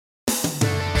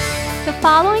The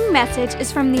following message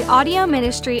is from the audio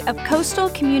ministry of Coastal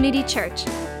Community Church.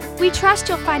 We trust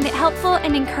you'll find it helpful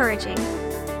and encouraging.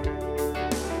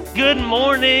 Good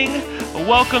morning.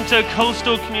 Welcome to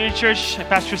Coastal Community Church.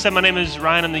 Pastor said, my name is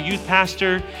Ryan. I'm the youth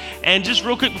pastor. And just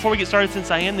real quick before we get started,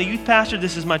 since I am the youth pastor,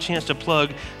 this is my chance to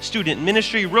plug student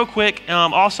ministry real quick.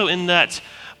 Also in that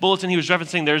bulletin he was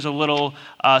referencing, there's a little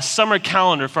summer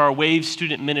calendar for our WAVE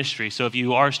student ministry. So if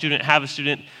you are a student, have a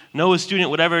student, know a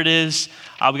student, whatever it is,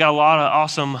 we got a lot of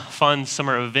awesome, fun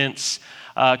summer events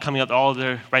coming up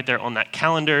right there on that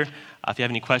calendar. If you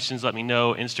have any questions, let me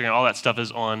know. Instagram, all that stuff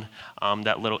is on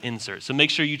that little insert. So make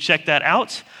sure you check that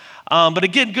out. But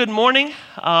again, good morning.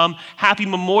 Happy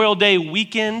Memorial Day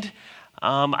weekend.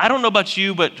 I don't know about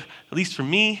you, but at least for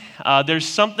me, there's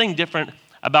something different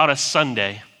about a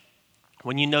Sunday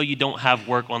when you know you don't have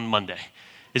work on Monday.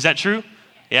 Is that true?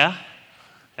 Yeah?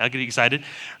 I'll get excited,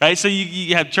 right? So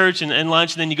you have church and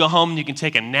lunch, and then you go home and you can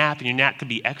take a nap, and your nap could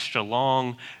be extra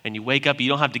long, and you wake up, you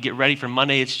don't have to get ready for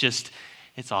Monday.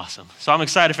 It's awesome. So I'm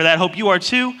excited for that. Hope you are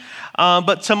too.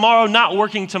 But tomorrow, not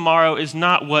working tomorrow is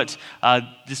not what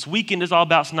this weekend is all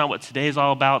about. It's not what today is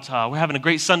all about. We're having a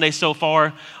great Sunday so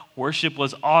far. Worship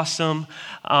was awesome.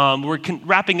 We're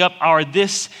wrapping up our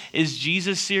This Is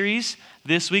Jesus series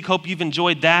this week. Hope you've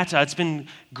enjoyed that. It's been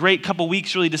a great couple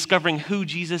weeks really discovering who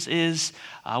Jesus is,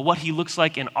 what he looks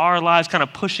like in our lives, kind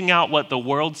of pushing out what the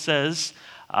world says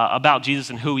about Jesus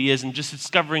and who he is, and just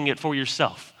discovering it for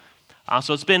yourself.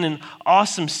 So it's been an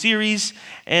awesome series,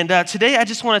 and today I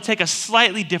just want to take a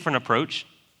slightly different approach.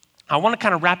 I want to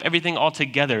kind of wrap everything all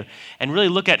together and really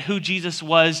look at who Jesus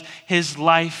was, his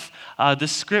life, the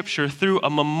scripture through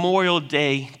a Memorial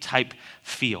Day type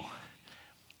feel.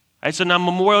 Right, so now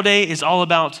Memorial Day is all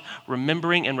about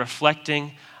remembering and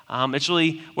reflecting. It's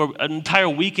really an entire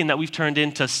weekend that we've turned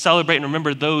in to celebrate and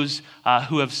remember those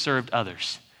who have served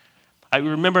others. We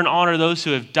remember and honor those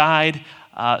who have died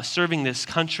serving this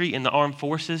country in the armed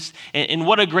forces. And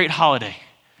what a great holiday,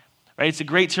 right? It's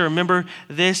great to remember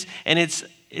this, and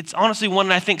it's honestly one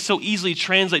that I think so easily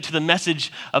translates to the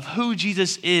message of who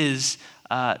Jesus is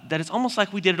that it's almost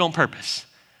like we did it on purpose.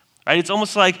 Right? It's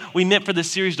almost like we meant for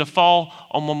this series to fall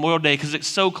on Memorial Day because it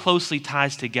so closely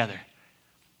ties together.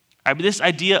 Right, but this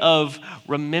idea of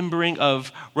remembering,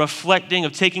 of reflecting,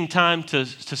 of taking time to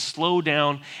slow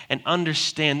down and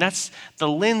understand, that's the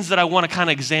lens that I want to kind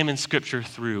of examine Scripture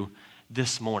through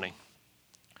this morning.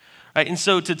 Right, and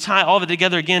so to tie all of it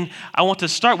together again, I want to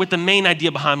start with the main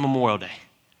idea behind Memorial Day.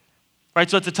 Right,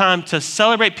 so it's a time to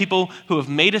celebrate people who have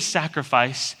made a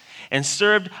sacrifice and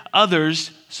served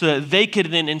others so that they could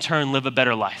then in turn live a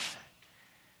better life.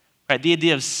 Right, the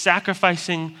idea of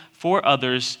sacrificing for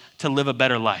others to live a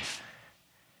better life.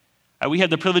 Right, we have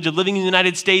the privilege of living in the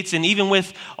United States, and even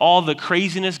with all the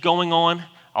craziness going on,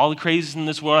 all the craziness in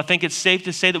this world, I think it's safe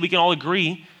to say that we can all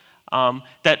agree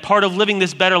that part of living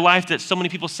this better life that so many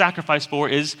people sacrifice for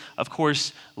is, of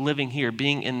course, living here,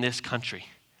 being in this country.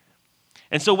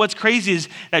 And so what's crazy is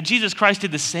that Jesus Christ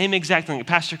did the same exact thing that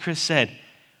Pastor Chris said.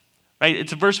 Right?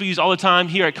 It's a verse we use all the time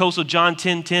here at Coastal, John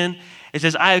 10:10. It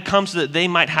says, I have come so that they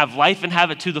might have life and have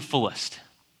it to the fullest.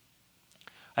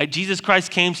 Right? Jesus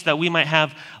Christ came so that we might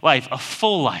have life, a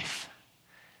full life.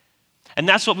 And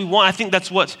that's what we want. I think that's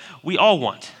what we all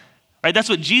want. Right? That's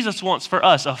what Jesus wants for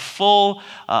us, a full,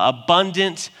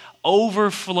 abundant,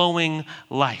 overflowing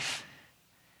life.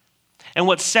 And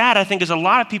what's sad, I think, is a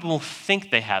lot of people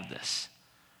think they have this.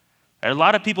 Right? A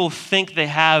lot of people think they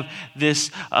have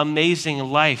this amazing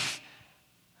life.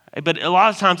 But a lot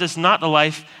of times it's not the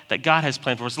life that God has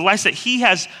planned for us. The life that he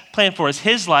has planned for us,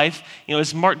 his life,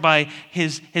 is marked by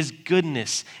his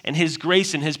goodness and his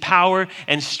grace and his power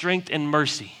and strength and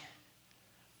mercy.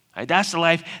 Right? That's the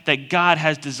life that God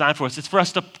has designed for us. It's for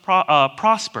us to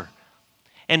prosper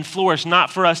and flourish, not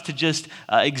for us to just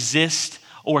exist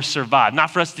or survive,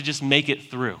 not for us to just make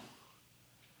it through.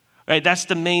 Right? That's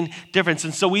the main difference.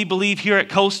 And so we believe here at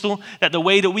Coastal that the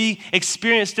way that we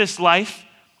experience this life,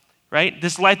 right,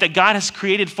 this life that God has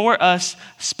created for us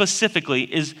specifically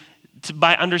is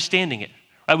by understanding it.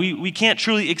 Right? We can't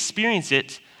truly experience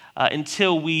it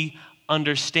until we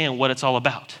understand what it's all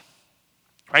about.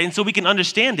 Right? And so we can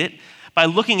understand it by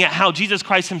looking at how Jesus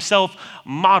Christ himself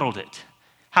modeled it,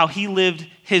 how he lived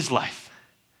his life.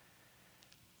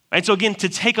 Right? So again, to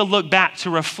take a look back, to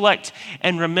reflect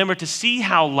and remember, to see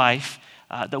how life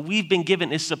that we've been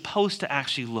given is supposed to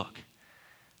actually look.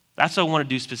 That's what I want to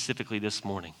do specifically this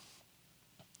morning.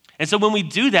 And so when we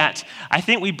do that, I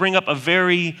think we bring up a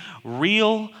very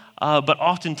real, but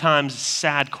oftentimes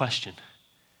sad question.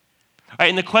 Right?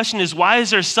 And the question is, why is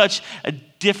there such a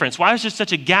difference? Why is there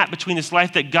such a gap between this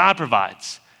life that God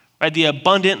provides, right? The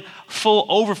abundant, full,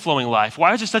 overflowing life.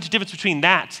 Why is there such a difference between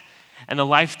that and the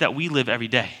life that we live every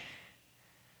day?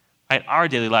 Right? Our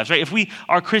daily lives, right? If we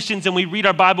are Christians and we read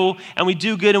our Bible and we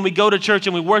do good and we go to church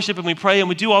and we worship and we pray and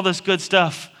we do all this good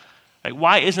stuff, right?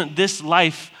 Why isn't this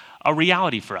life a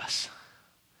reality for us?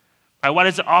 Right? Why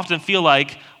does it often feel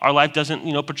like our life doesn't,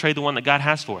 portray the one that God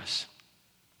has for us?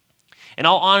 In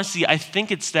all honesty, I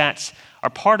think it's that, or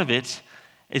part of it,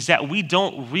 is that we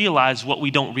don't realize what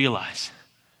we don't realize.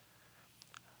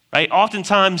 Right?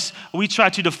 Oftentimes, we try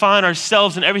to define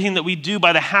ourselves and everything that we do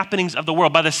by the happenings of the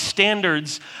world, by the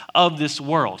standards of this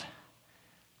world.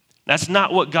 That's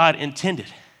not what God intended.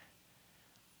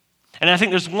 And I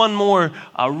think there's one more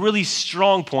really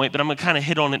strong point, but I'm going to kind of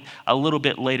hit on it a little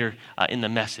bit later in the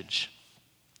message.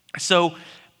 So,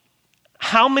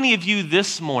 how many of you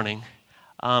this morning,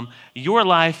 your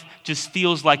life just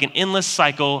feels like an endless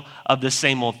cycle of the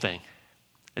same old thing?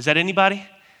 Is that anybody?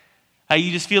 You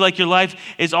just feel like your life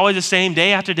is always the same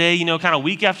day after day, kind of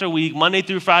week after week, Monday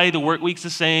through Friday, the work week's the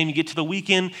same. You get to the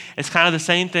weekend, it's kind of the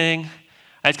same thing.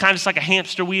 It's kind of just like a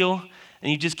hamster wheel, and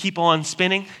you just keep on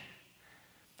spinning.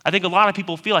 I think a lot of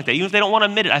people feel like that. Even if they don't want to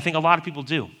admit it, I think a lot of people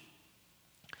do.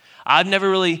 I've never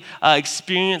really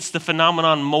experienced the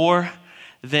phenomenon more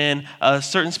than a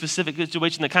certain specific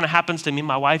situation that kind of happens to me and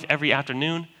my wife every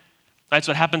afternoon. That's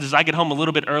what happens is I get home a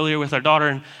little bit earlier with our daughter,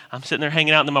 and I'm sitting there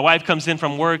hanging out, and then my wife comes in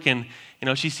from work, and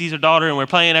she sees her daughter, and we're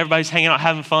playing, everybody's hanging out,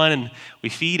 having fun, and we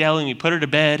feed Ellie, and we put her to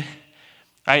bed,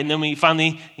 right? And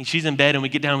then she's in bed, and we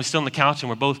get down, and we're still on the couch, and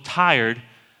we're both tired,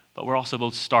 but we're also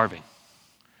both starving,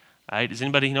 right? Does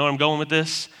anybody know where I'm going with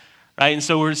this? Right? And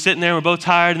so we're sitting there, we're both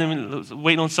tired, and then we're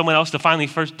waiting on someone else to finally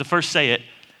first say it,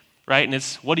 right? And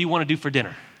it's, what do you want to do for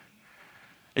dinner?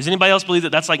 Does anybody else believe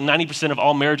that that's like 90% of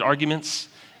all marriage arguments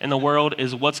in the world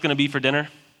is what's going to be for dinner?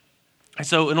 And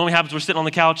so it normally happens, we're sitting on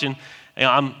the couch, and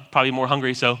I'm probably more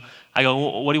hungry, so I go,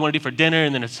 well, what do you want to do for dinner?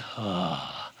 And then it's,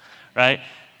 right?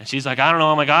 And she's like, I don't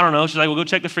know. I'm like, I don't know. She's like, well, go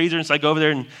check the freezer. And so I go over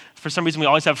there, and for some reason, we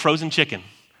always have frozen chicken.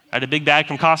 I had a big bag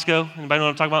from Costco. Anybody know what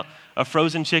I'm talking about? A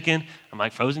frozen chicken. I'm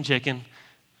like, frozen chicken.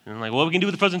 And I'm like, what we can do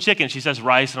with the frozen chicken? She says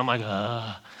rice, and I'm like,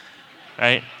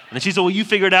 right? And then she said, well, you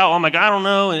figure it out. I'm like, I don't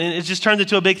know. And it just turns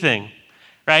into a big thing,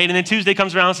 right? And then Tuesday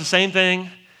comes around, it's the same thing.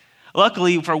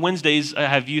 Luckily, for Wednesdays, I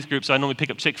have youth group, so I normally pick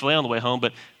up Chick-fil-A on the way home.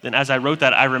 But then as I wrote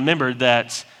that, I remembered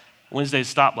that Wednesdays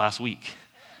stopped last week.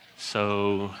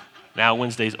 So now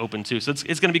Wednesday's open too. So it's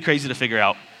going to be crazy to figure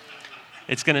out.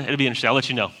 It'll be interesting. I'll let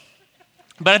you know.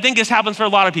 But I think this happens for a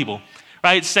lot of people,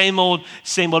 right? Same old,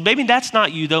 same old. Maybe that's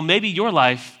not you, though. Maybe your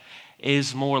life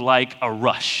is more like a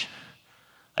rush,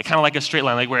 like kind of like a straight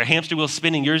line, like where a hamster wheel's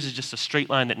spinning. Yours is just a straight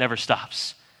line that never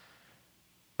stops.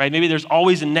 Right? Maybe there's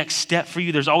always a next step for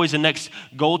you. There's always a next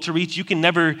goal to reach. You can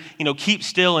never, keep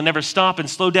still and never stop and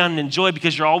slow down and enjoy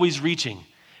because you're always reaching.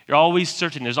 You're always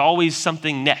searching. There's always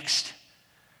something next.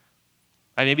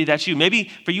 Right? Maybe that's you.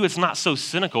 Maybe for you it's not so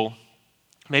cynical.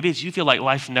 Maybe it's you feel like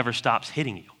life never stops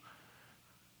hitting you.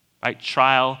 Right?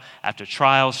 Trial after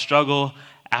trial, struggle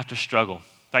after struggle.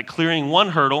 Like clearing one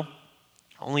hurdle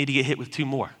only to get hit with two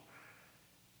more.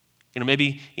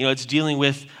 Maybe, it's dealing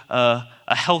with a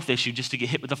health issue just to get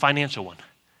hit with a financial one.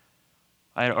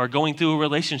 Right? Or going through a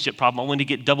relationship problem only to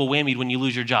get double whammied when you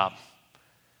lose your job.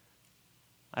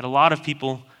 Right? A lot of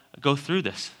people go through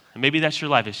this. And maybe that's your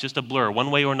life. It's just a blur,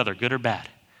 one way or another, good or bad.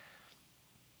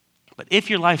 But if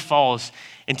your life falls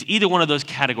into either one of those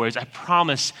categories, I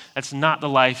promise that's not the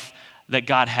life that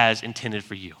God has intended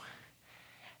for you.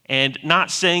 And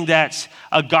not saying that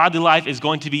a godly life is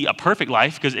going to be a perfect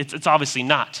life, because it's obviously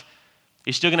not.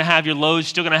 You're still going to have your lows,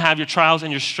 still going to have your trials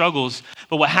and your struggles.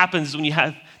 But what happens is when you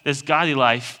have this godly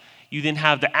life, you then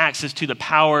have the access to the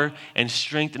power and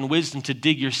strength and wisdom to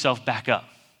dig yourself back up,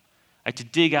 right? To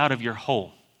dig out of your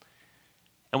hole.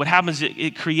 And what happens,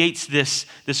 it creates this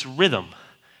rhythm,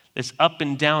 this up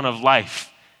and down of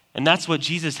life. And that's what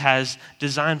Jesus has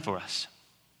designed for us.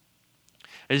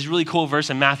 There's a really cool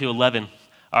verse in Matthew 11,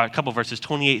 or a couple verses,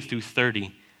 28 through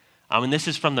 30. And this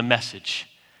is from the Message.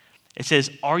 It says,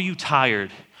 are you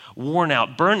tired, worn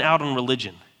out, burned out on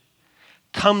religion?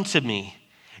 Come to me,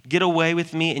 get away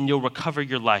with me, and you'll recover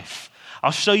your life.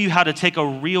 I'll show you how to take a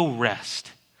real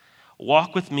rest.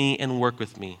 Walk with me and work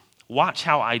with me. Watch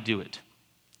how I do it.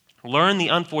 Learn the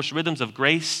unforced rhythms of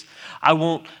grace. I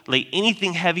won't lay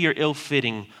anything heavy or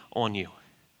ill-fitting on you.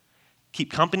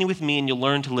 Keep company with me and you'll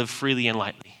learn to live freely and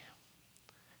lightly.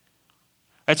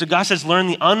 Right, so God says, learn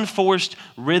the unforced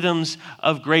rhythms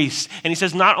of grace. And he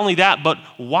says, not only that, but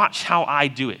watch how I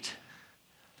do it.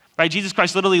 Right? Jesus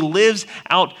Christ literally lives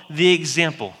out the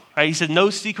example. Right? He said, no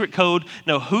secret code,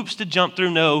 no hoops to jump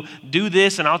through, no do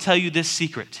this and I'll tell you this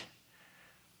secret.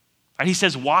 Right? He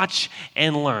says, watch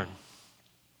and learn.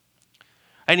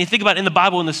 And you think about in the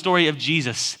Bible, in the story of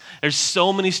Jesus, there's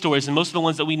so many stories, and most of the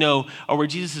ones that we know are where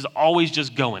Jesus is always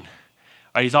just going.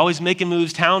 Right? He's always making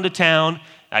moves town to town,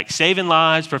 like saving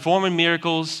lives, performing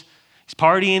miracles. He's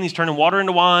partying, he's turning water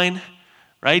into wine.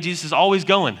 Right? Jesus is always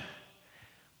going.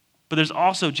 But there's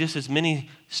also just as many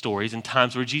stories and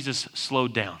times where Jesus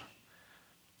slowed down.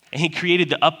 And he created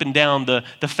the up and down, the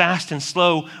fast and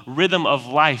slow rhythm of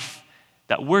life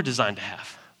that we're designed to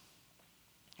have.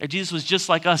 And Jesus was just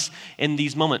like us in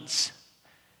these moments.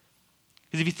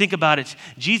 Because if you think about it,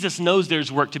 Jesus knows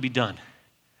there's work to be done.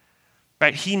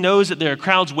 Right? He knows that there are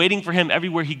crowds waiting for him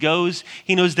everywhere he goes.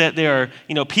 He knows that there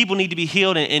are, people need to be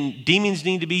healed and demons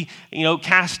need to be,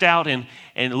 cast out and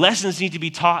lessons need to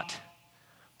be taught.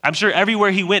 I'm sure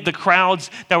everywhere he went, the crowds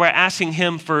that were asking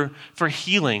him for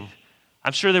healing,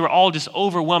 I'm sure they were all just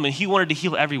overwhelmed and he wanted to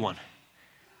heal everyone.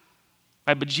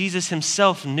 Right? But Jesus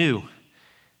himself knew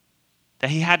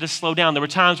that he had to slow down. There were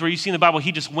times where you see in the Bible,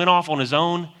 he just went off on his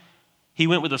own. He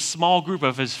went with a small group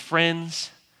of his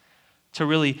friends to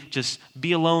really just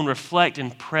be alone, reflect,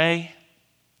 and pray,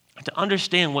 to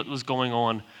understand what was going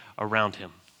on around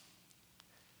him.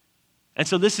 And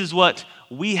so this is what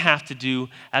we have to do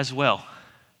as well.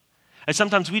 And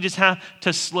sometimes we just have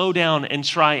to slow down and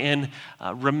try and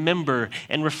remember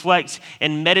and reflect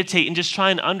and meditate and just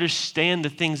try and understand the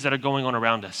things that are going on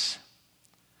around us.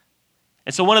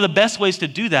 And so one of the best ways to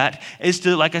do that is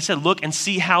to, like I said, look and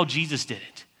see how Jesus did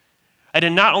it.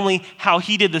 And not only how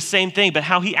he did the same thing, but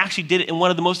how he actually did it in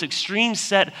one of the most extreme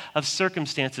set of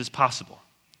circumstances possible.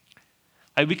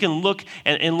 We can look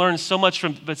and learn so much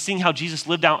from seeing how Jesus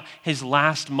lived out his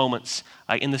last moments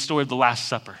in the story of the Last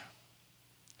Supper.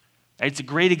 It's a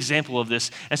great example of this.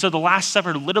 And so the Last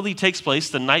Supper literally takes place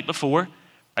the night before.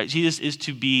 Jesus is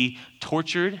to be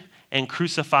tortured and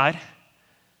crucified.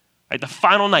 The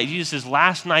final night, Jesus'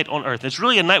 last night on earth. It's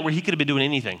really a night where he could have been doing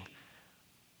anything.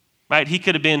 Right? He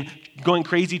could have been going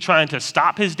crazy trying to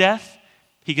stop his death.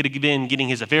 He could have been getting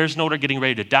his affairs in order, getting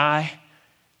ready to die.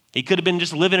 He could have been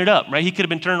just living it up, right? He could have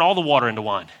been turning all the water into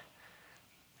wine.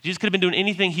 Jesus could have been doing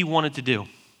anything he wanted to do.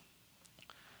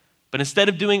 But instead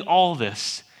of doing all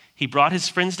this, he brought his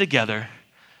friends together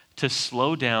to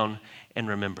slow down and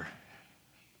remember.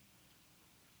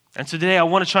 And so today I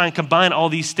want to try and combine all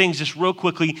these things just real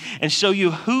quickly and show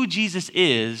you who Jesus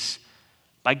is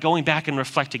by going back and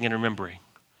reflecting and remembering.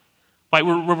 Right,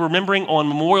 we're remembering on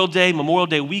Memorial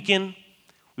Day weekend.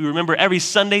 We remember every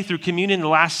Sunday through communion, the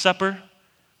Last Supper.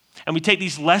 And we take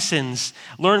these lessons,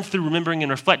 learn through remembering and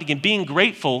reflecting and being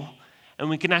grateful, and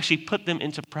we can actually put them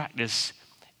into practice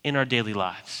in our daily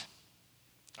lives.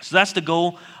 So that's the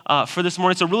goal for this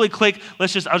morning. So really quick, I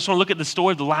just want to look at the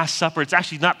story of the Last Supper. It's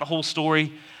actually not the whole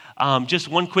story, just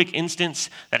one quick instance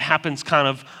that happens kind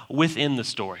of within the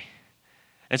story.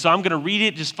 And so I'm going to read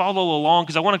it, just follow along,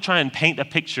 because I want to try and paint a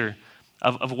picture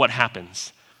of what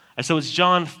happens. And so it's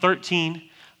John 13,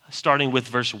 starting with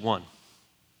verse 1.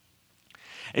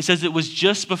 It says, it was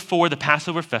just before the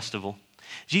Passover festival.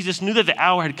 Jesus knew that the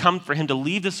hour had come for him to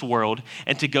leave this world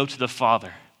and to go to the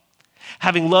Father.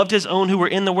 Having loved his own who were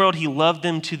in the world, he loved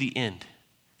them to the end.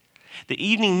 The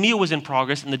evening meal was in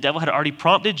progress, and the devil had already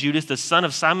prompted Judas, the son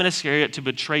of Simon Iscariot, to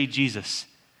betray Jesus.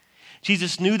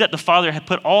 Jesus knew that the Father had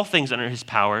put all things under his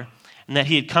power, and that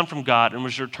he had come from God and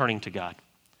was returning to God.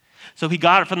 So he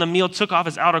got up from the meal, took off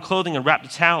his outer clothing, and wrapped a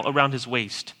towel around his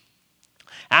waist.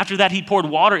 After that, he poured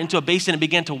water into a basin and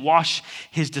began to wash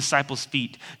his disciples'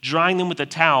 feet, drying them with a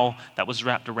towel that was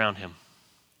wrapped around him.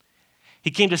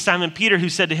 He came to Simon Peter, who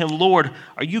said to him, "Lord,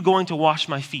 are you going to wash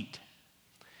my feet?"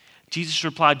 Jesus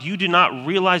replied, "You do not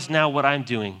realize now what I am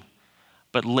doing,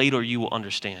 but later you will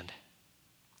understand."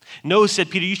 "No,"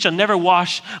 said Peter, "you shall never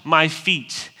wash my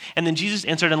feet." And then Jesus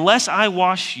answered, "Unless I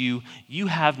wash you, you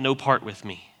have no part with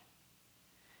me."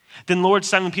 Then Lord,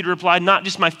 Simon Peter replied, "Not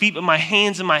just my feet, but my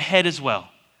hands and my head as well."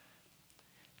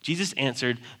 Jesus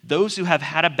answered, "Those who have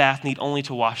had a bath need only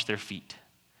to wash their feet.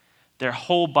 Their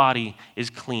whole body is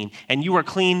clean, and you are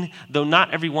clean, though not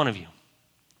every one of you."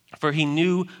 For he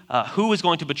knew who was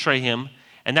going to betray him,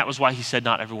 and that was why he said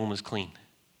not everyone was clean.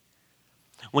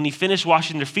 When he finished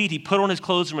washing their feet, he put on his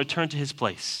clothes and returned to his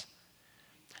place.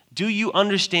 "Do you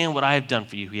understand what I have done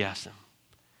for you?" he asked them.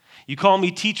 "You call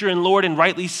me teacher and Lord, and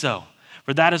rightly so,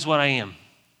 for that is what I am.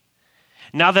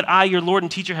 Now that I, your Lord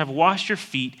and teacher, have washed your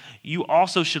feet, you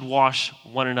also should wash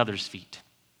one another's feet.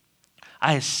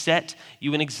 I have set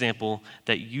you an example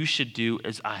that you should do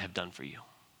as I have done for you."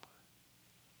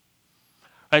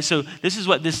 Right, so this is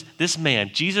what this man,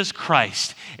 Jesus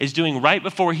Christ, is doing right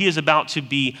before he is about to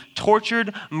be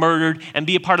tortured, murdered, and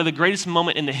be a part of the greatest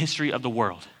moment in the history of the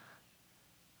world.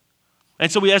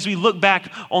 And so as we look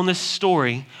back on this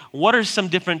story, what are some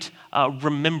different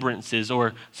remembrances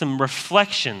or some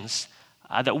reflections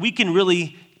that we can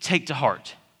really take to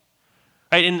heart?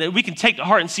 Right? And that we can take to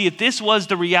heart and see if this was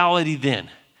the reality then.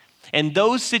 And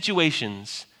those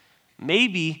situations,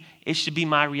 maybe it should be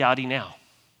my reality now.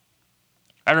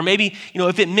 Right? Or maybe,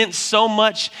 if it meant so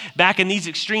much back in these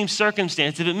extreme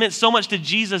circumstances, if it meant so much to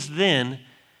Jesus then,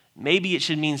 maybe it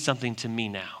should mean something to me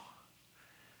now.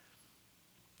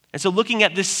 And so looking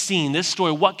at this scene, this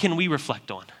story, what can we reflect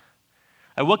on?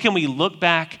 What can we look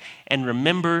back and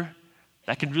remember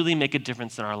that could really make a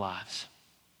difference in our lives?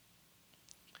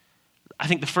 I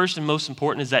think the first and most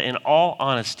important is that in all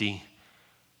honesty,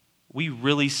 we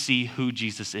really see who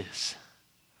Jesus is.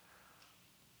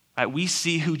 Right? We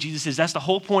see who Jesus is. That's the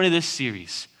whole point of this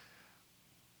series.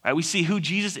 Right? We see who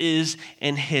Jesus is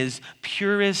in his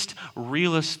purest,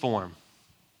 realest form.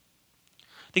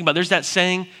 Think about it. There's that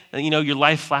saying that, your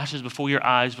life flashes before your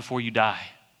eyes before you die,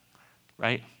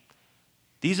 right?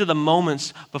 These are the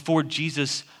moments before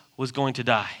Jesus was going to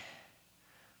die.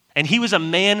 And he was a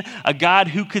man, a God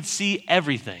who could see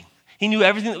everything. He knew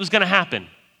everything that was going to happen.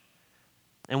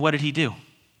 And what did he do?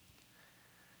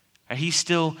 He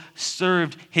still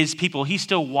served his people. He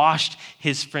still washed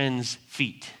his friends'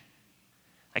 feet.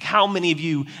 Like, how many of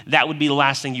you, that would be the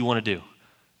last thing you want to do?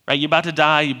 Right? You're about to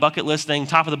die, your bucket list thing,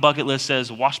 top of the bucket list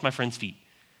says, wash my friend's feet.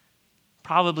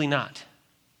 Probably not.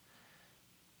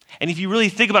 And if you really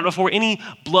think about it, before any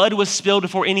blood was spilled,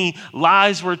 before any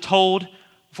lies were told,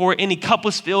 before any cup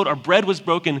was filled or bread was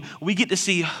broken, we get to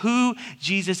see who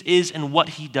Jesus is and what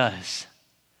he does.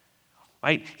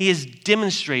 Right? He is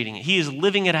demonstrating it. He is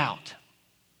living it out.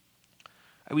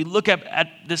 Right? We look at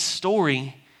this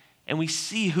story and we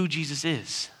see who Jesus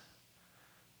is.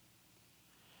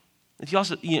 If you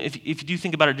also, if you do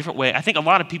think about it a different way, I think a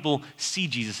lot of people see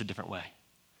Jesus a different way.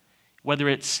 Whether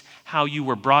it's how you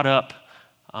were brought up,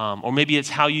 or maybe it's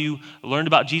how you learned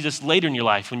about Jesus later in your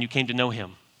life when you came to know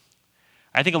him.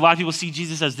 I think a lot of people see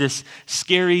Jesus as this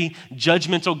scary,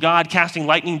 judgmental God casting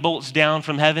lightning bolts down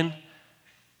from heaven.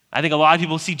 I think a lot of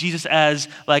people see Jesus as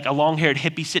like a long-haired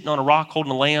hippie sitting on a rock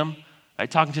holding a lamb, right,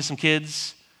 talking to some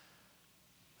kids.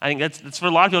 I think that's for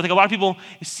a lot of people. I think a lot of people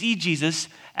see Jesus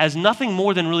as nothing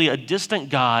more than really a distant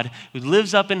God who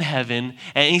lives up in heaven,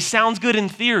 and he sounds good in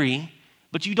theory,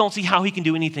 but you don't see how he can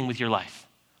do anything with your life.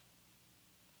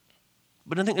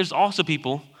 But I think there's also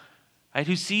people, right,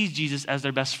 who sees Jesus as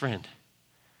their best friend.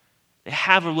 They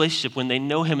have a relationship when they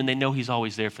know him and they know he's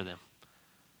always there for them.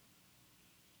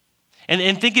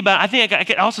 And think about it, I think I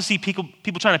could also see people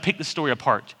trying to pick the story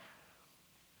apart.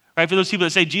 Right? For those people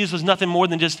that say Jesus was nothing more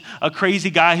than just a crazy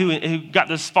guy who got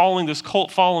this following, this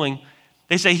cult following,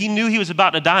 they say he knew he was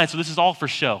about to die, so this is all for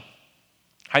show.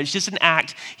 Right? It's just an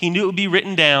act. He knew it would be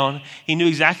written down. He knew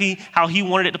exactly how he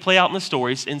wanted it to play out in the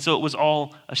stories, and so it was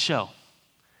all a show.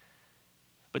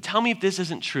 But tell me if this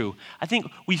isn't true. I think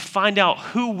we find out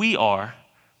who we are,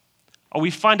 or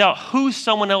we find out who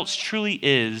someone else truly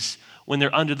is when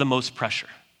they're under the most pressure.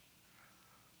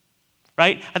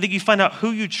 Right? I think you find out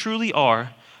who you truly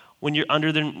are when you're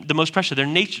under the most pressure. Their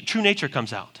true nature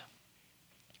comes out.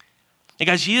 And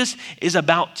guys, Jesus is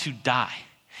about to die.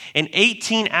 In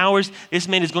 18 hours, this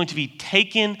man is going to be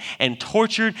taken and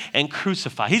tortured and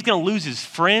crucified. He's going to lose his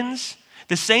friends.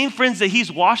 The same friends that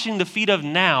he's washing the feet of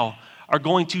now are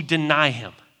going to deny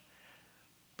him.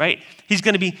 Right? He's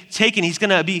going to be taken. He's going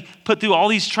to be put through all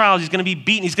these trials. He's going to be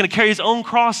beaten. He's going to carry his own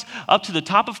cross up to the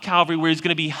top of Calvary where he's going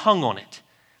to be hung on it.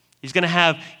 He's going to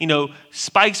have,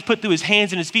 spikes put through his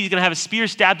hands and his feet. He's going to have a spear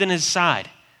stabbed in his side.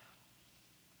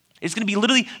 It's going to be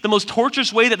literally the most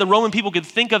torturous way that the Roman people could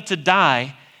think of to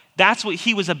die. That's what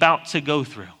he was about to go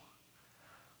through.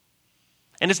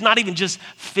 And it's not even just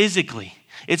physically.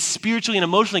 It's spiritually and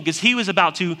emotionally, because he was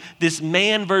about to, this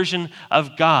man version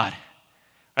of God,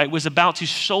 right, was about to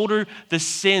shoulder the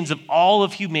sins of all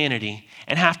of humanity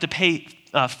and have to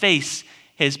face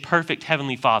his perfect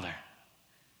heavenly Father.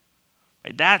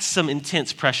 Right? That's some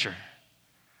intense pressure.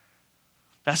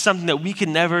 That's something that we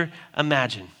can never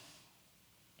imagine.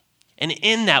 And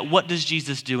in that, what does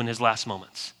Jesus do in his last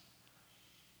moments?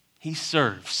 He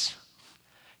serves.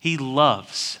 He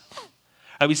loves.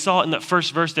 We saw it in that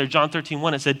first verse there, John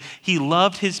 13:1, it said, he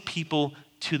loved his people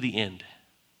to the end.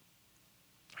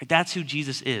 Right? That's who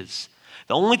Jesus is.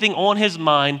 The only thing on his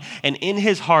mind and in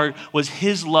his heart was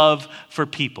his love for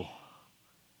people.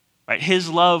 Right? His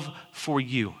love for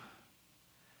you.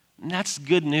 And that's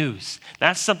good news.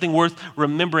 That's something worth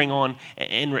remembering on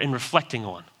and reflecting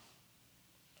on.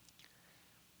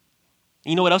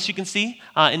 You know what else you can see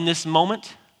in this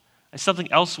moment?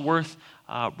 Something else worth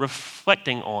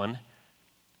reflecting on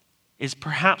is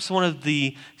perhaps one of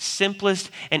the simplest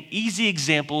and easy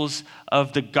examples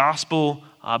of the gospel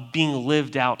being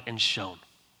lived out and shown.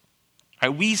 Right,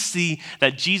 we see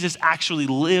that Jesus actually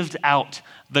lived out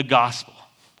the gospel.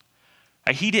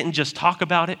 Right, he didn't just talk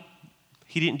about it.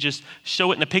 He didn't just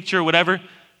show it in a picture or whatever.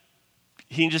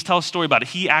 He didn't just tell a story about it.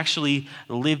 He actually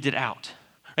lived it out.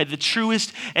 Right, the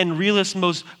truest and realest,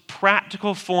 most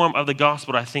practical form of the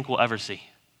gospel I think we'll ever see.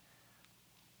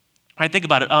 Right, think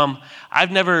about it.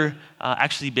 I've never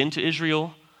actually been to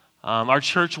Israel. Our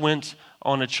church went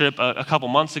on a trip a couple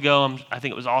months ago. I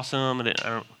think it was awesome, and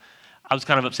I was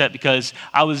kind of upset because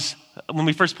when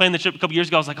we first planned the trip a couple years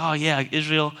ago, I was like, oh yeah,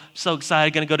 Israel, so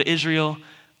excited, gonna go to Israel.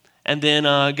 And then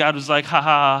God was like,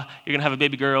 haha, you're gonna have a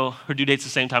baby girl, her due date's the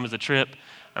same time as the trip.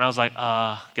 And I was like,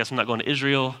 guess I'm not going to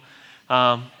Israel.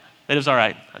 It was all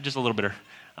right, just a little bitter.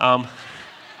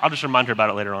 I'll just remind her about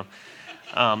it later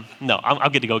on. No, I'll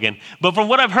get to go again. But from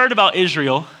what I've heard about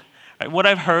Israel, right, what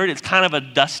I've heard, it's kind of a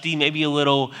dusty, maybe a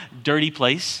little dirty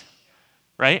place,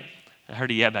 right? I heard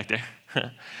a yeah back there.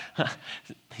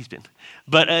 He's been.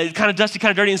 But it's kind of dusty,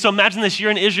 kind of dirty. And so imagine this,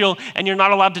 you're in Israel and you're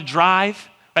not allowed to drive,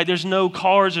 right? There's no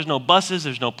cars, there's no buses,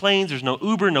 there's no planes, there's no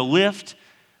Uber, no Lyft.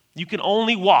 You can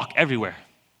only walk everywhere.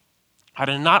 Right?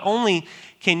 And not only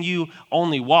can you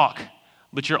only walk,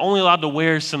 but you're only allowed to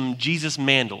wear some Jesus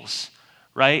mandals,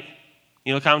 right?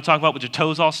 You know, kind of talking about with your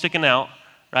toes all sticking out,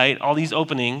 right? All these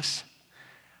openings,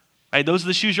 right? Those are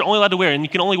the shoes you're only allowed to wear, and you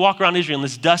can only walk around Israel in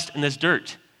this dust and this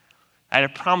dirt. Right? I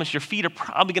promise your feet are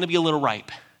probably going to be a little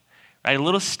ripe, right? A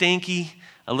little stinky,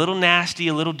 a little nasty,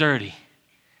 a little dirty.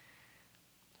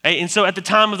 Right? And so at the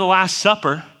time of the Last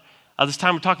Supper, this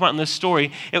time we're talking about in this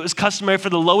story, it was customary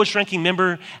for the lowest ranking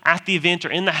member at the event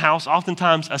or in the house,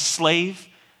 oftentimes a slave,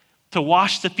 to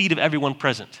wash the feet of everyone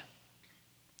present.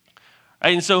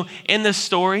 Right? And so in this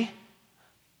story,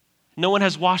 no one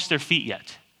has washed their feet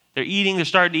yet. They're eating, they're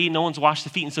starting to eat, no one's washed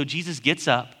the feet. And so Jesus gets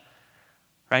up,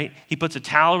 right? He puts a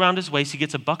towel around his waist, he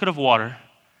gets a bucket of water,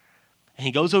 and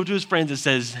he goes over to his friends and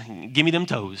says, give me them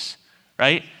toes,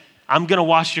 right? I'm gonna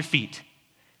wash your feet.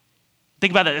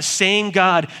 Think about that, the same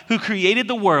God who created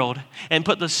the world and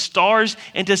put the stars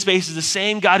into space is the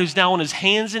same God who's now on his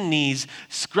hands and knees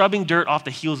scrubbing dirt off the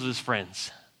heels of his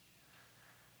friends.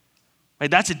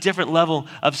 Right? That's a different level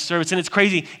of service. And it's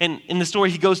crazy. And in the story,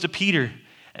 he goes to Peter.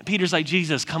 And Peter's like,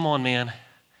 Jesus, come on, man.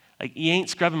 Like, you ain't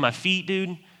scrubbing my feet,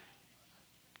 dude.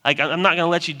 Like, I'm not going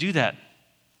to let you do that.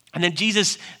 And then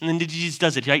Jesus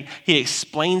does it, right? He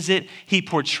explains it. He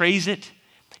portrays it.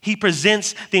 He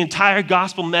presents the entire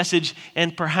gospel message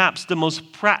in perhaps the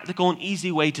most practical and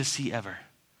easy way to see ever.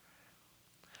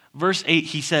 Verse 8,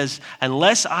 he says,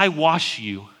 unless I wash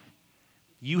you,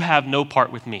 you have no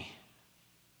part with me.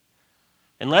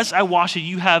 Unless I wash you,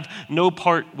 you have no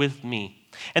part with me.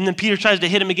 And then Peter tries to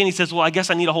hit him again. He says, well, I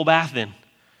guess I need a whole bath then,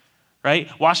 right?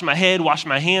 Wash my head, wash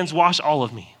my hands, wash all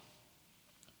of me.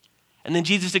 And then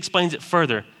Jesus explains it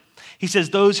further. He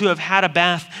says, those who have had a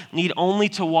bath need only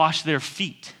to wash their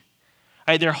feet.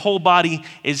 Right? Their whole body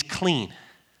is clean.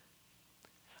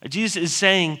 Jesus is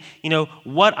saying,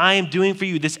 what I am doing for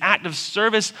you, this act of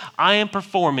service I am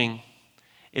performing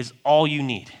is all you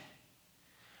need.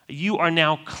 You are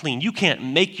now clean. You can't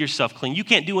make yourself clean. You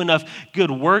can't do enough good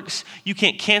works. You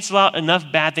can't cancel out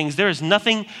enough bad things. There is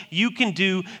nothing you can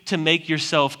do to make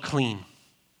yourself clean.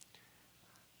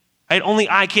 Right? Only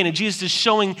I can. And Jesus is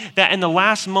showing that in the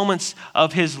last moments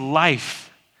of his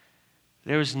life,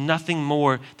 there is nothing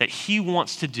more that he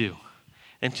wants to do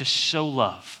than to show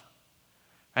love,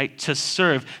 right? To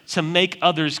serve, to make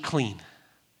others clean.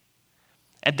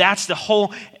 And that's the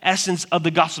whole essence of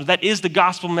the gospel. That is the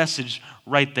gospel message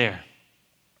right there.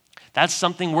 That's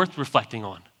something worth reflecting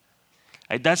on.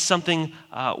 Right? That's something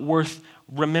worth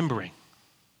remembering.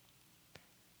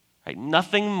 Right?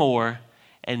 Nothing more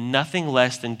and nothing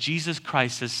less than Jesus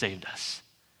Christ has saved us,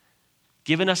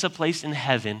 given us a place in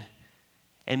heaven,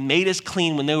 and made us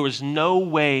clean when there was no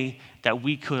way that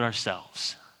we could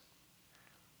ourselves.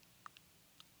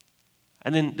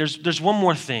 And then there's one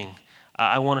more thing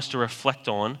I want us to reflect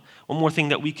on, one more thing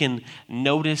that we can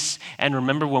notice and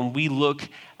remember when we look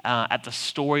at the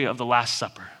story of the Last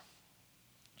Supper.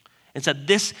 It's that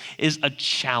this is a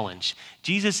challenge.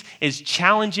 Jesus is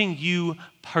challenging you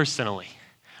personally.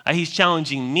 He's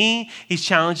challenging me. He's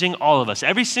challenging all of us.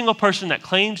 Every single person that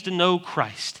claims to know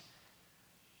Christ.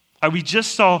 We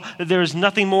just saw that there is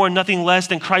nothing more, nothing less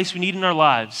than Christ we need in our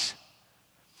lives.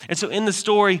 And so in the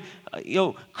story,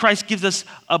 Christ gives us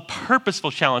a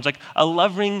purposeful challenge, like a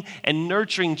loving and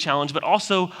nurturing challenge, but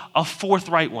also a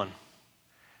forthright one.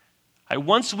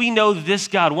 Once we know this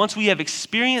God, once we have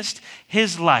experienced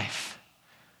his life,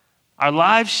 Our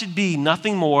lives should be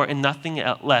nothing more and nothing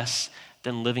less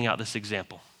than living out this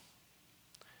example.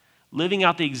 Living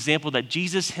out the example that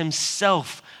Jesus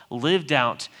himself lived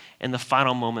out in the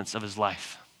final moments of his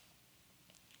life.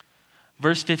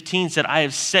 Verse 15 said, I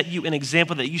have set you an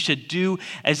example that you should do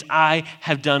as I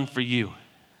have done for you.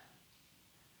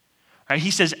 Right?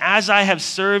 He says, as I have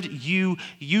served you,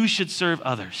 you should serve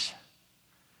others.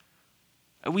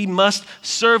 We must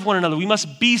serve one another. We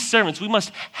must be servants. We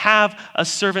must have a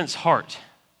servant's heart.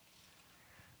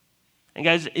 And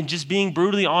guys, in just being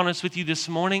brutally honest with you this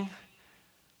morning,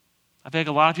 I feel like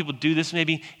a lot of people do this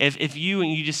maybe. If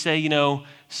you just say,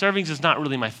 serving is not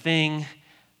really my thing.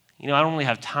 I don't really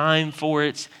have time for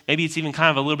it. Maybe it's even kind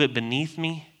of a little bit beneath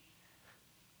me.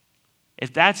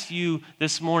 If that's you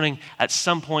this morning, at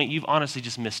some point, you've honestly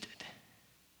just missed it.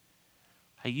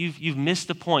 You've missed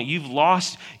the point. You've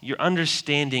lost your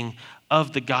understanding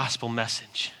of the gospel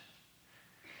message.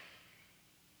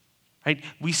 Right?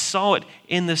 We saw it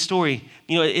in the story.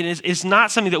 It's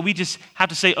not something that we just have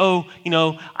to say,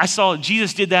 I saw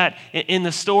Jesus did that in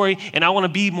the story, and I want to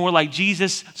be more like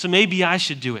Jesus, so maybe I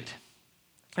should do it.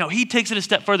 Now, he takes it a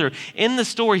step further. In the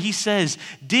story, he says,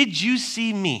 did you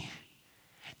see me?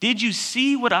 Did you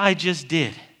see what I just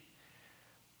did?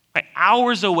 Right,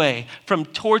 hours away from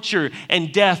torture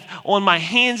and death, on my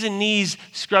hands and knees,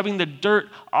 scrubbing the dirt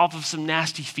off of some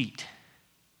nasty feet.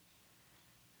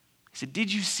 He said,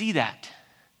 did you see that?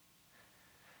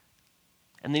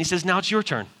 And then he says, now it's your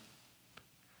turn.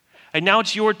 And now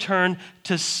it's your turn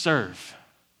to serve.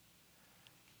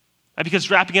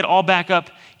 Because wrapping it all back up,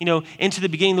 into the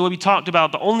beginning, the way we talked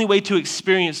about, the only way to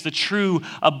experience the true,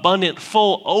 abundant,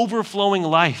 full, overflowing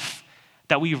life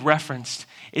that we've referenced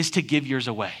is to give yours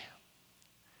away.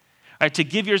 Right, to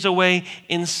give yours away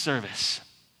in service.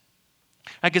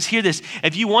 Right, because hear this,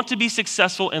 if you want to be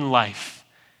successful in life,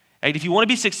 right, if you want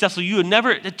to be successful, you would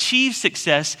never achieve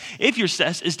success if your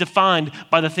success is defined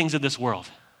by the things of this world.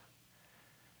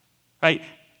 Right?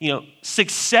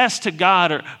 Success to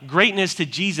God or greatness to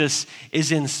Jesus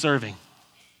is in serving.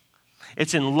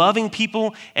 It's in loving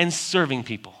people and serving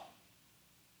people.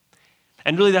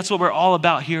 And really that's what we're all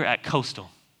about here at Coastal.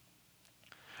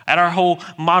 At our whole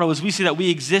motto is we see that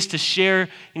we exist to share,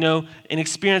 and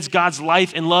experience God's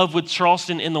life and love with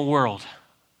Charleston in the world.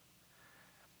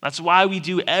 That's why we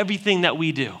do everything that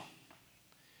we do.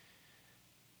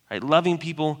 Right? Loving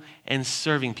people and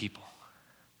serving people.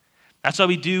 That's why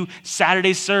we do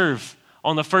Saturday Serve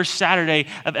on the first Saturday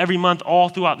of every month all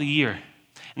throughout the year.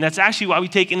 And that's actually why we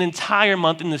take an entire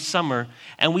month in the summer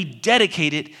and we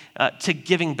dedicate it to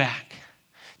giving back,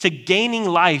 to gaining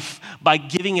life by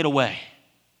giving it away.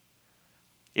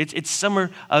 It's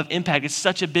Summer of Impact. It's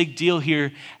such a big deal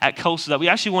here at Coastal that we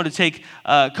actually want to take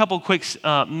a couple quick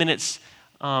minutes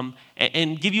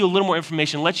and give you a little more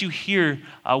information, let you hear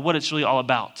what it's really all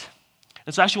about.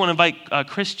 And so I actually want to invite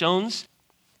Chris Jones.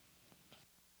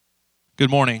 Good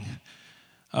morning.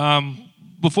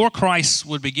 Before Christ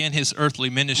would begin his earthly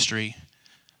ministry,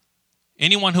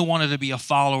 anyone who wanted to be a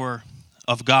follower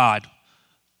of God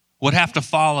would have to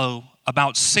follow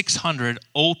about 600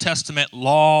 Old Testament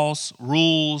laws,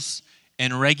 rules,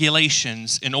 and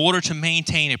regulations in order to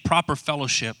maintain a proper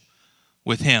fellowship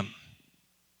with him.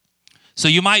 So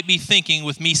you might be thinking,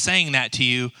 with me saying that to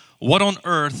you, what on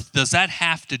earth does that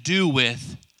have to do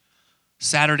with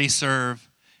Saturday Serve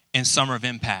and Summer of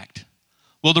Impact?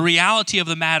 Well, the reality of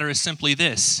the matter is simply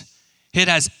this. It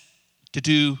has to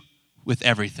do with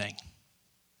everything.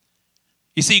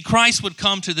 You see, Christ would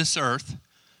come to this earth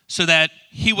so that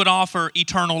he would offer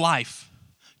eternal life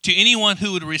to anyone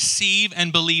who would receive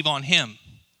and believe on him.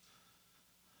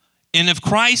 And if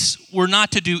Christ were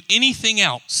not to do anything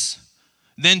else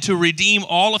than to redeem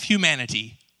all of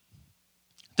humanity,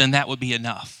 then that would be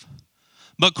enough.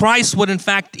 But Christ would in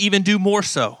fact even do more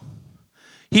so.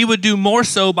 He would do more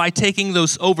so by taking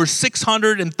those over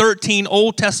 613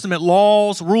 Old Testament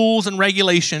laws, rules, and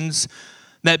regulations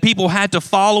that people had to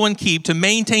follow and keep to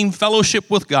maintain fellowship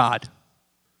with God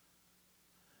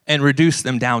and reduce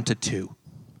them down to 2.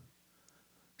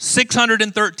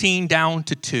 613 down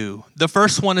to 2. The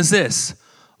first one is this: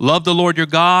 love the Lord your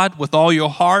God with all your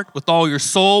heart, with all your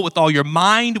soul, with all your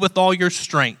mind, with all your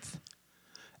strength.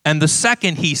 And the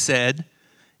second, he said,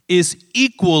 is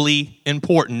equally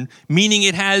important, meaning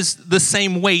it has the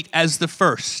same weight as the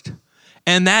first.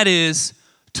 And that is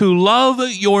to love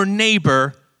your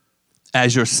neighbor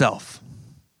as yourself.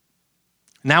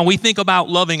 Now we think about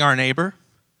loving our neighbor,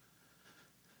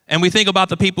 and we think about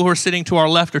the people who are sitting to our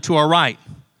left or to our right.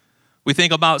 We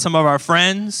think about some of our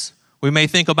friends. We may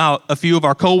think about a few of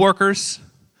our coworkers.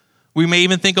 We may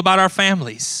even think about our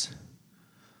families.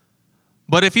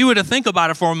 But if you were to think about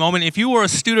it for a moment, if you were a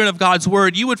student of God's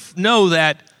word, you would know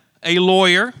that a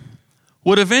lawyer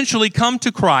would eventually come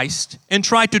to Christ and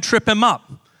try to trip him up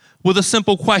with a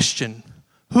simple question: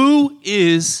 who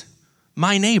is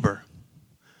my neighbor?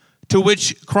 To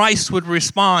which Christ would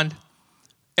respond,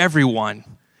 everyone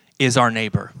is our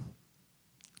neighbor.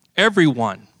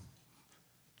 Everyone,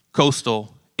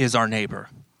 Coastal, is our neighbor.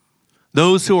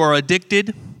 Those who are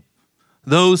addicted,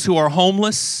 those who are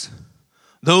homeless,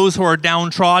 those who are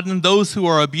downtrodden, those who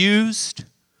are abused,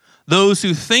 those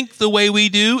who think the way we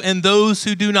do, and those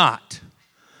who do not.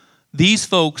 These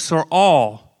folks are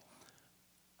all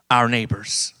our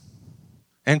neighbors.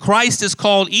 And Christ has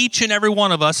called each and every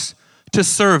one of us to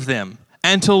serve them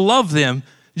and to love them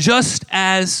just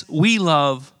as we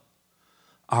love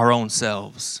our own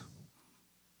selves.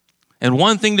 And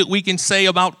one thing that we can say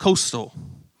about Coastal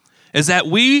is that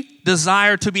we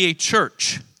desire to be a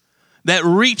church that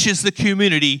reaches the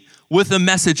community with the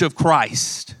message of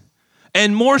Christ.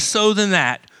 And more so than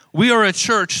that, we are a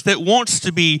church that wants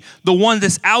to be the one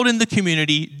that's out in the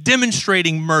community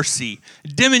demonstrating mercy,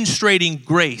 demonstrating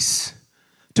grace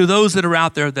to those that are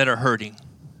out there that are hurting.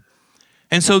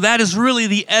 And so that is really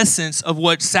the essence of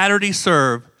what Saturday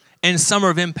Serve and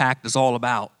Summer of Impact is all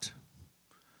about.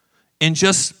 In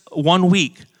just 1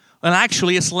 week, and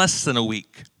actually it's less than a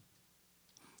week,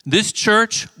 this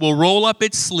church will roll up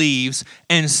its sleeves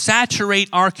and saturate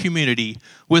our community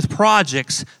with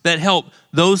projects that help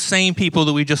those same people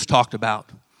that we just talked about.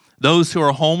 Those who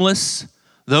are homeless,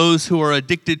 those who are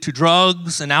addicted to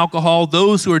drugs and alcohol,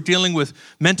 those who are dealing with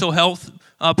mental health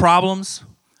problems.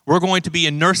 We're going to be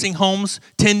in nursing homes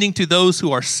tending to those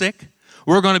who are sick.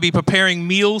 We're going to be preparing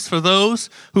meals for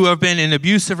those who have been in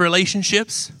abusive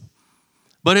relationships.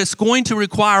 But it's going to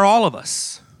require all of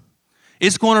us.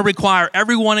 It's going to require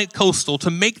everyone at Coastal to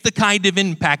make the kind of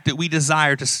impact that we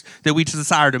desire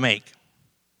to make.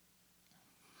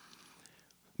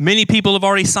 Many people have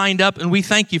already signed up, and we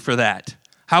thank you for that.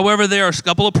 However, there are a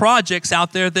couple of projects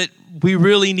out there that we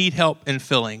really need help in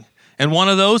filling. And one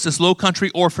of those is Low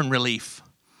Country Orphan Relief.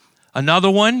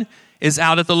 Another one is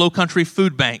out at the Low Country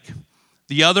Food Bank.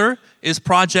 The other is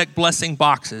Project Blessing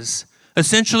Boxes.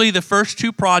 Essentially, the first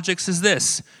two projects is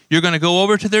this. You're going to go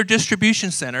over to their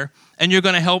distribution center, and you're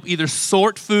going to help either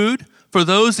sort food for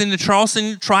those in the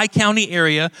Charleston Tri-County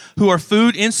area who are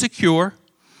food insecure,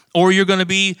 or you're going to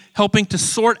be helping to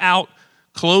sort out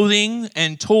clothing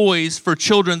and toys for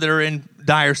children that are in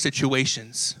dire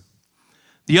situations.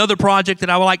 The other project that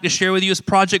I would like to share with you is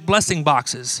Project Blessing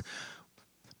Boxes.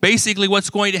 Basically, what's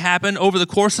going to happen over the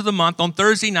course of the month, on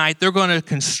Thursday night, they're going to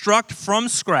construct from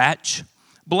scratch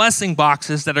blessing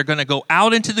boxes that are going to go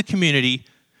out into the community,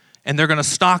 and they're going to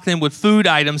stock them with food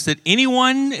items that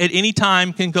anyone at any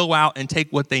time can go out and take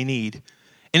what they need.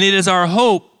 And it is our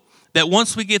hope that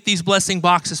once we get these blessing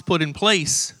boxes put in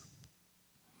place,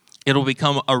 it'll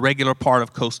become a regular part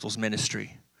of Coastal's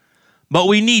ministry. But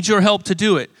we need your help to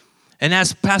do it. And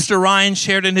as Pastor Ryan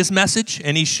shared in his message,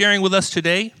 and he's sharing with us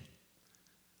today,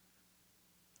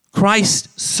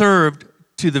 Christ served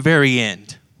to the very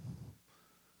end.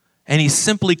 And he's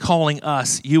simply calling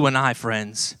us, you and I,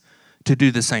 friends, to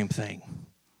do the same thing.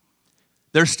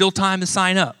 There's still time to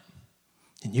sign up.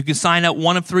 And you can sign up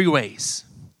one of three ways.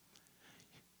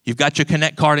 You've got your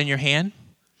Connect card in your hand.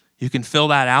 You can fill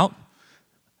that out,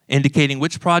 indicating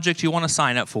which project you want to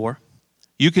sign up for.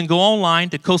 You can go online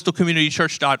to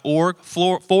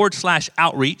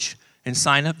coastalcommunitychurch.org/outreach and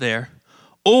sign up there.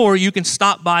 Or you can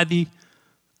stop by the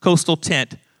Coastal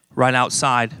tent right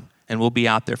outside, and we'll be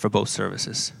out there for both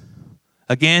services.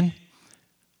 Again,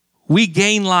 we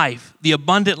gain life, the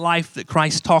abundant life that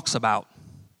Christ talks about,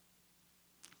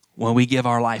 when we give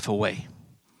our life away.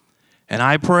 And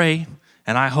I pray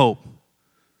and I hope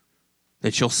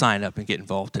that you'll sign up and get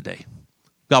involved today.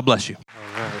 God bless you.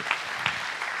 All right.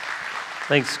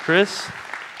 Thanks, Chris.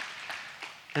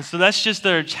 And so that's just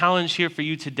our challenge here for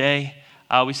you today.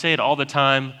 We say it all the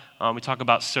time. We talk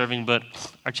about serving, but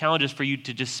our challenge is for you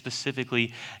to just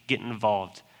specifically get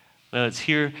involved. Whether it's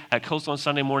here at Coastal on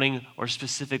Sunday morning or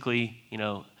specifically,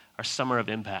 our Summer of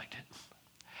Impact.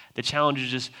 The challenge is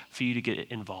just for you to get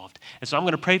involved. And so I'm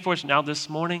going to pray for us now this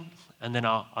morning, and then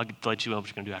I'll let you know what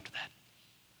you're going to do after that.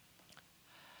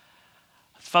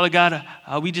 Father God,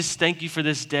 we just thank you for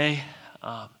this day,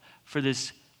 for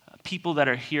this people that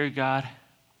are here, God.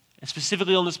 And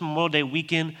specifically on this Memorial Day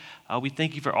weekend, we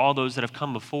thank you for all those that have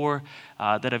come before,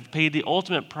 that have paid the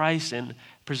ultimate price in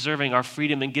preserving our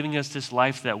freedom and giving us this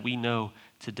life that we know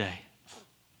today.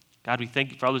 God, we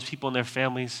thank you for all those people and their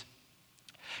families.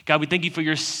 God, we thank you for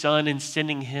your Son and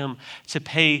sending him to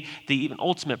pay the even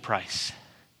ultimate price.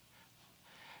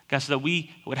 God, so that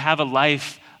we would have a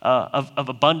life of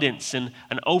abundance and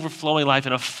an overflowing life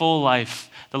and a full life,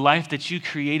 the life that you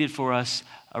created for us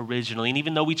originally. And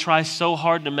even though we try so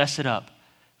hard to mess it up,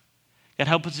 God,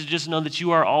 help us to just know that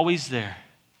you are always there.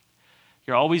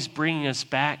 You're always bringing us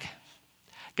back.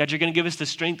 God, you're going to give us the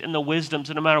strength and the wisdom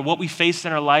so no matter what we face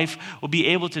in our life, we'll be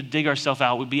able to dig ourselves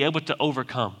out. We'll be able to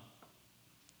overcome.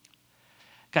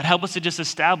 God, help us to just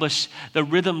establish the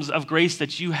rhythms of grace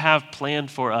that you have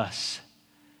planned for us.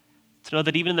 To know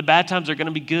that even in the bad times are going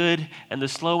to be good, and the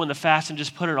slow and the fast, and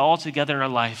just put it all together in our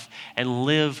life and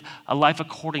live a life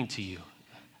according to you,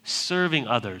 serving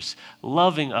others,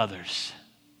 loving others.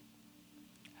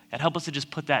 God, help us to just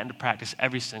put that into practice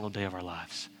every single day of our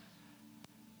lives.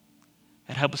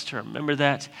 God, help us to remember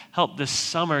that. Help this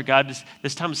summer, God,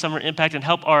 this time of summer impact, and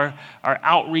help our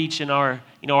outreach and our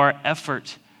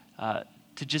effort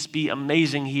to just be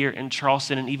amazing here in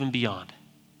Charleston and even beyond.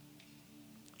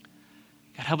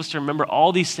 God, help us to remember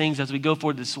all these things as we go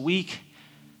forward this week.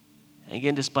 And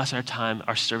again, just bless our time,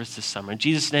 our service this summer. In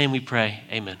Jesus' name we pray,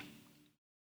 amen.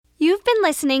 You've been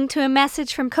listening to a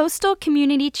message from Coastal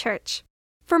Community Church.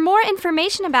 For more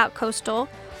information about Coastal,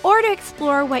 or to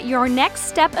explore what your next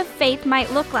step of faith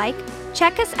might look like,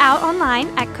 check us out online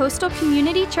at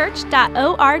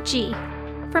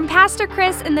coastalcommunitychurch.org. From Pastor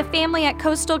Chris and the family at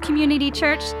Coastal Community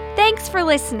Church, thanks for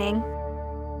listening.